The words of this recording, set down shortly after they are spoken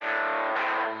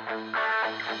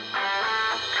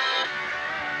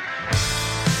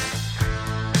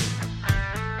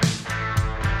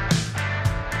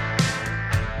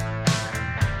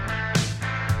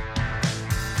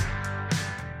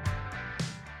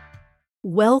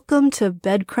Welcome to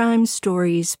Bed Crime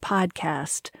Stories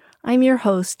podcast. I'm your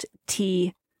host,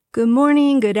 T. Good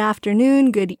morning, good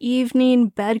afternoon, good evening,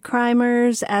 bed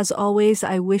crimers. As always,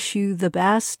 I wish you the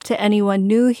best. To anyone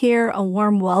new here, a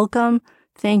warm welcome.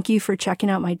 Thank you for checking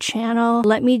out my channel.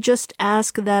 Let me just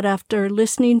ask that after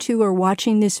listening to or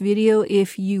watching this video,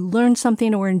 if you learned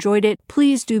something or enjoyed it,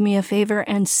 please do me a favor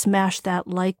and smash that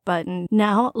like button.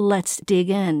 Now, let's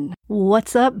dig in.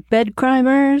 What's up, bed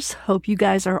crimers? Hope you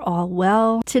guys are all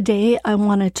well. Today, I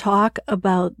want to talk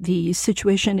about the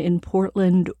situation in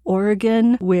Portland,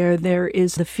 Oregon, where there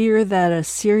is the fear that a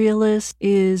serialist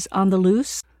is on the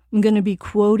loose. I'm going to be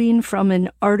quoting from an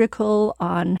article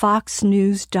on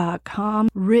foxnews.com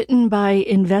written by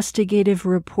investigative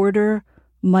reporter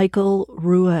Michael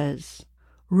Ruiz.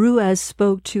 Ruiz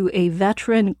spoke to a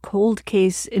veteran cold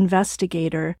case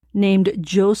investigator named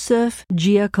Joseph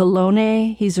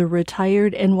Giacalone. He's a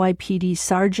retired NYPD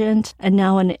sergeant and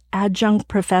now an adjunct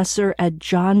professor at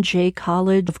John Jay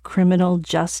College of Criminal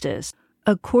Justice.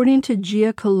 According to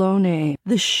Giacalone,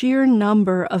 the sheer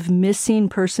number of missing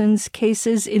persons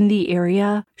cases in the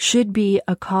area should be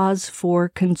a cause for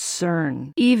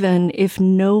concern, even if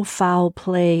no foul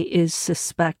play is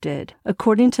suspected.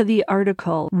 According to the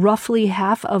article, roughly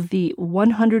half of the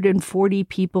 140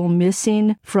 people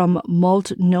missing from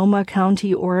Multnomah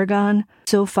County, Oregon,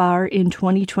 so far in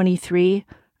 2023,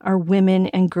 are women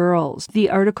and girls. The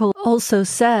article also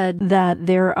said that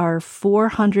there are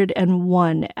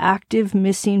 401 active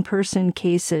missing person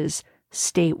cases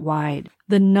statewide.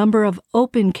 The number of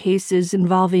open cases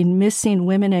involving missing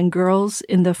women and girls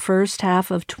in the first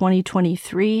half of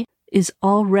 2023 is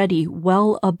already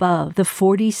well above the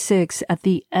 46 at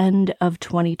the end of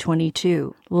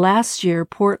 2022. Last year,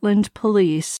 Portland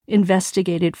police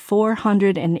investigated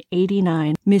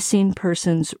 489 missing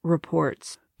persons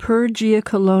reports. Per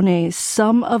Giacalone,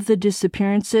 some of the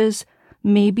disappearances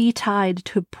may be tied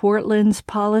to Portland's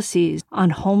policies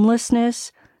on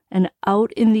homelessness and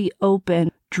out in the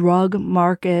open drug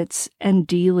markets and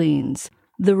dealings.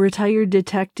 The retired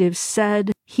detective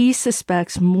said he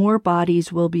suspects more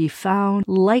bodies will be found,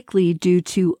 likely due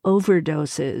to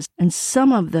overdoses, and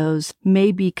some of those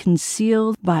may be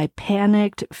concealed by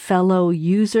panicked fellow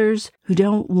users who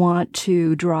don't want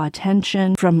to draw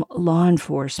attention from law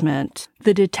enforcement.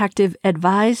 The detective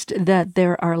advised that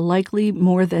there are likely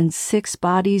more than 6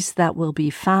 bodies that will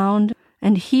be found,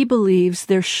 and he believes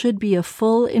there should be a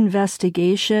full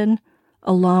investigation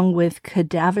along with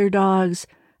cadaver dogs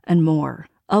and more.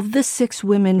 Of the 6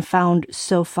 women found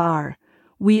so far,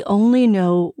 we only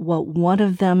know what one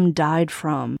of them died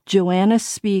from. Joanna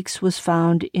Speaks was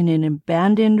found in an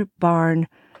abandoned barn,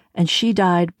 and she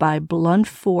died by blunt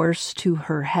force to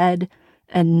her head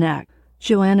and neck.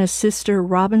 Joanna's sister,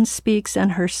 Robin Speaks,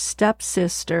 and her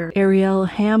stepsister, Ariel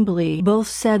Hambly, both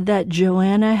said that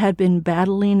Joanna had been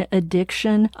battling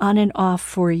addiction on and off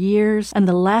for years, and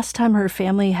the last time her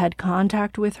family had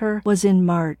contact with her was in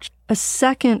March. A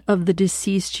second of the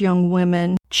deceased young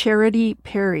women, Charity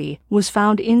Perry, was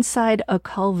found inside a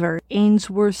culvert,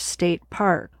 Ainsworth State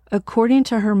Park. According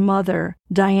to her mother,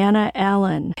 Diana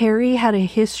Allen, Perry had a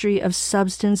history of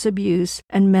substance abuse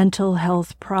and mental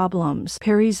health problems.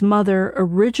 Perry's mother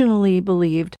originally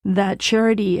believed that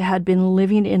Charity had been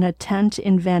living in a tent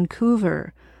in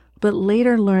Vancouver, but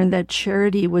later learned that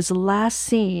Charity was last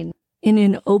seen in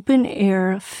an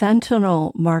open-air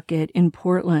fentanyl market in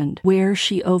Portland, where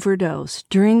she overdosed.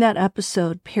 During that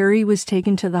episode, Perry was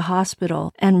taken to the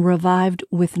hospital and revived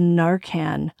with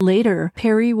Narcan. Later,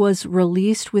 Perry was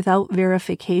released without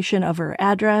verification of her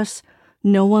address.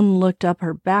 No one looked up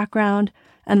her background,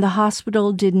 and the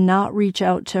hospital did not reach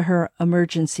out to her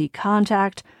emergency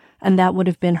contact, and that would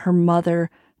have been her mother,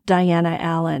 Diana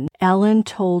Allen. Allen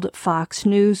told Fox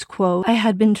News, quote, "I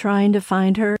had been trying to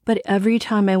find her, but every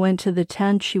time I went to the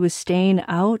tent she was staying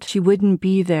out, she wouldn't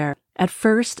be there. At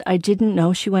first, I didn't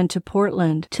know she went to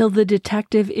Portland, till the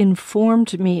detective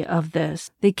informed me of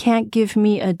this. They can't give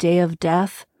me a day of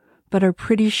death, but are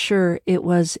pretty sure it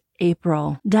was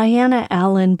April." Diana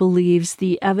Allen believes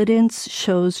the evidence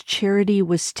shows Charity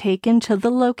was taken to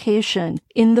the location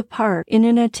in the park in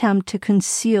an attempt to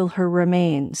conceal her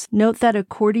remains. Note that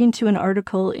according to an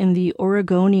article in the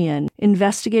Oregonian,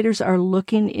 investigators are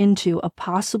looking into a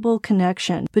possible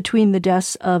connection between the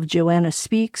deaths of Joanna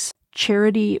Speaks,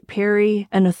 Charity Perry,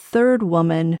 and a third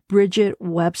woman, Bridget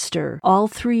Webster. All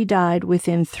 3 died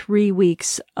within 3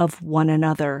 weeks of one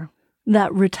another.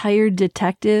 That retired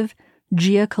detective,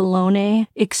 Giacalone,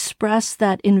 expressed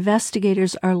that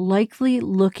investigators are likely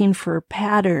looking for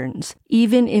patterns,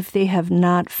 even if they have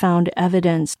not found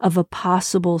evidence of a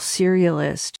possible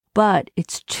serialist, but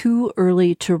it's too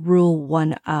early to rule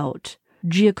one out.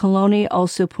 Giacalone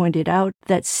also pointed out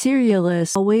that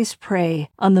serialists always prey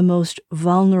on the most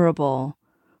vulnerable,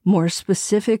 more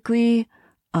specifically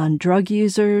on drug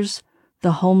users,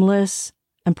 the homeless,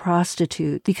 and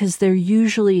prostitutes, because they're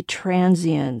usually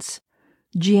transients.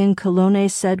 Giacalone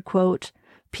said, quote,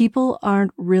 "People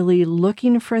aren't really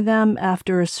looking for them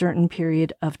after a certain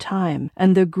period of time.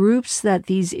 And the groups that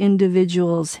these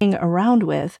individuals hang around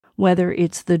with, whether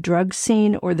it's the drug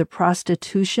scene or the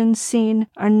prostitution scene,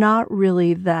 are not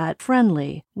really that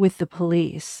friendly with the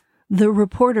police." The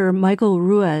reporter Michael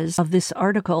Ruiz of this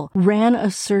article ran a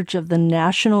search of the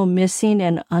National Missing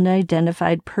and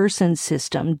Unidentified Persons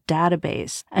System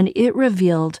database, and it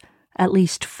revealed at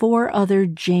least 4 other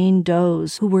Jane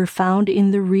Does who were found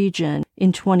in the region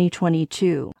in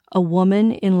 2022. A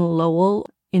woman in Lowell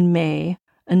in May,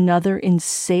 another in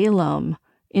Salem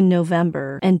in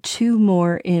November, and 2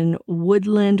 more in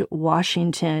Woodland,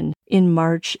 Washington in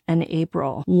March and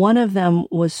April. One of them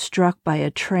was struck by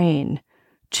a train.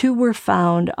 2 were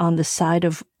found on the side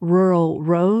of rural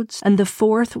roads, and the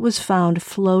 4th was found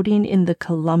floating in the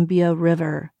Columbia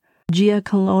River.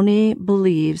 Giacalone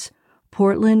believes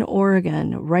Portland,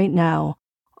 Oregon, right now,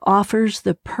 offers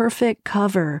the perfect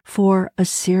cover for a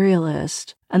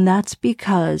serialist. And that's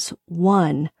because,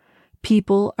 1,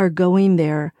 people are going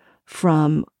there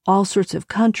from all sorts of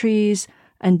countries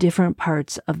and different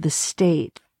parts of the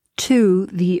state. 2,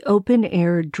 the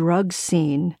open-air drug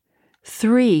scene.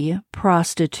 3,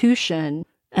 prostitution.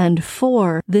 And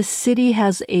 4, the city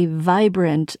has a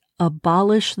vibrant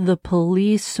abolish the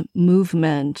police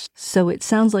movement. So it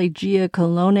sounds like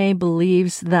Giacalone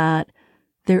believes that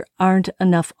there aren't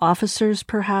enough officers,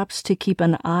 perhaps, to keep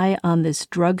an eye on this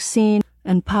drug scene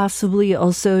and possibly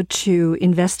also to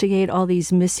investigate all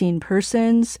these missing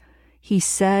persons. He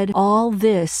said all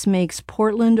this makes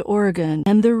Portland, Oregon,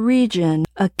 and the region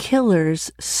a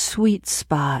killer's sweet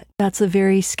spot. That's a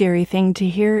very scary thing to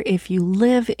hear if you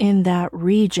live in that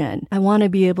region. I want to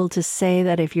be able to say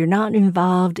that if you're not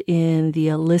involved in the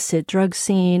illicit drug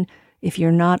scene, if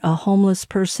you're not a homeless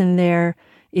person there,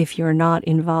 if you're not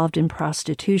involved in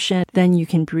prostitution, then you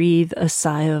can breathe a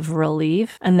sigh of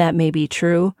relief, and that may be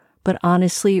true. But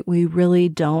honestly, we really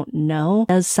don't know.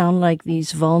 It does sound like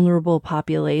these vulnerable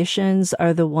populations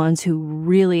are the ones who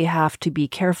really have to be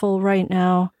careful right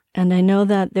now. And I know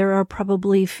that there are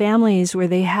probably families where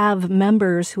they have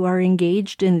members who are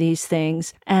engaged in these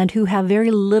things and who have very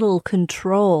little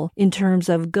control in terms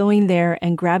of going there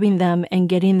and grabbing them and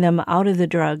getting them out of the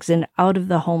drugs and out of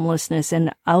the homelessness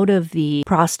and out of the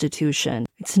prostitution.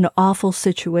 It's an awful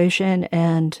situation,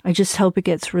 and I just hope it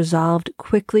gets resolved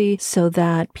quickly so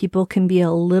that people can be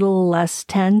a little less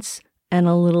tense and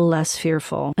a little less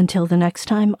fearful. Until the next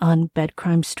time on Bed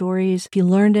Crime Stories, if you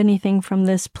learned anything from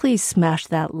this, please smash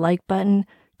that like button.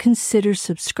 Consider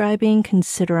subscribing,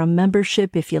 consider a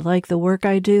membership if you like the work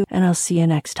I do, and I'll see you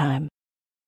next time.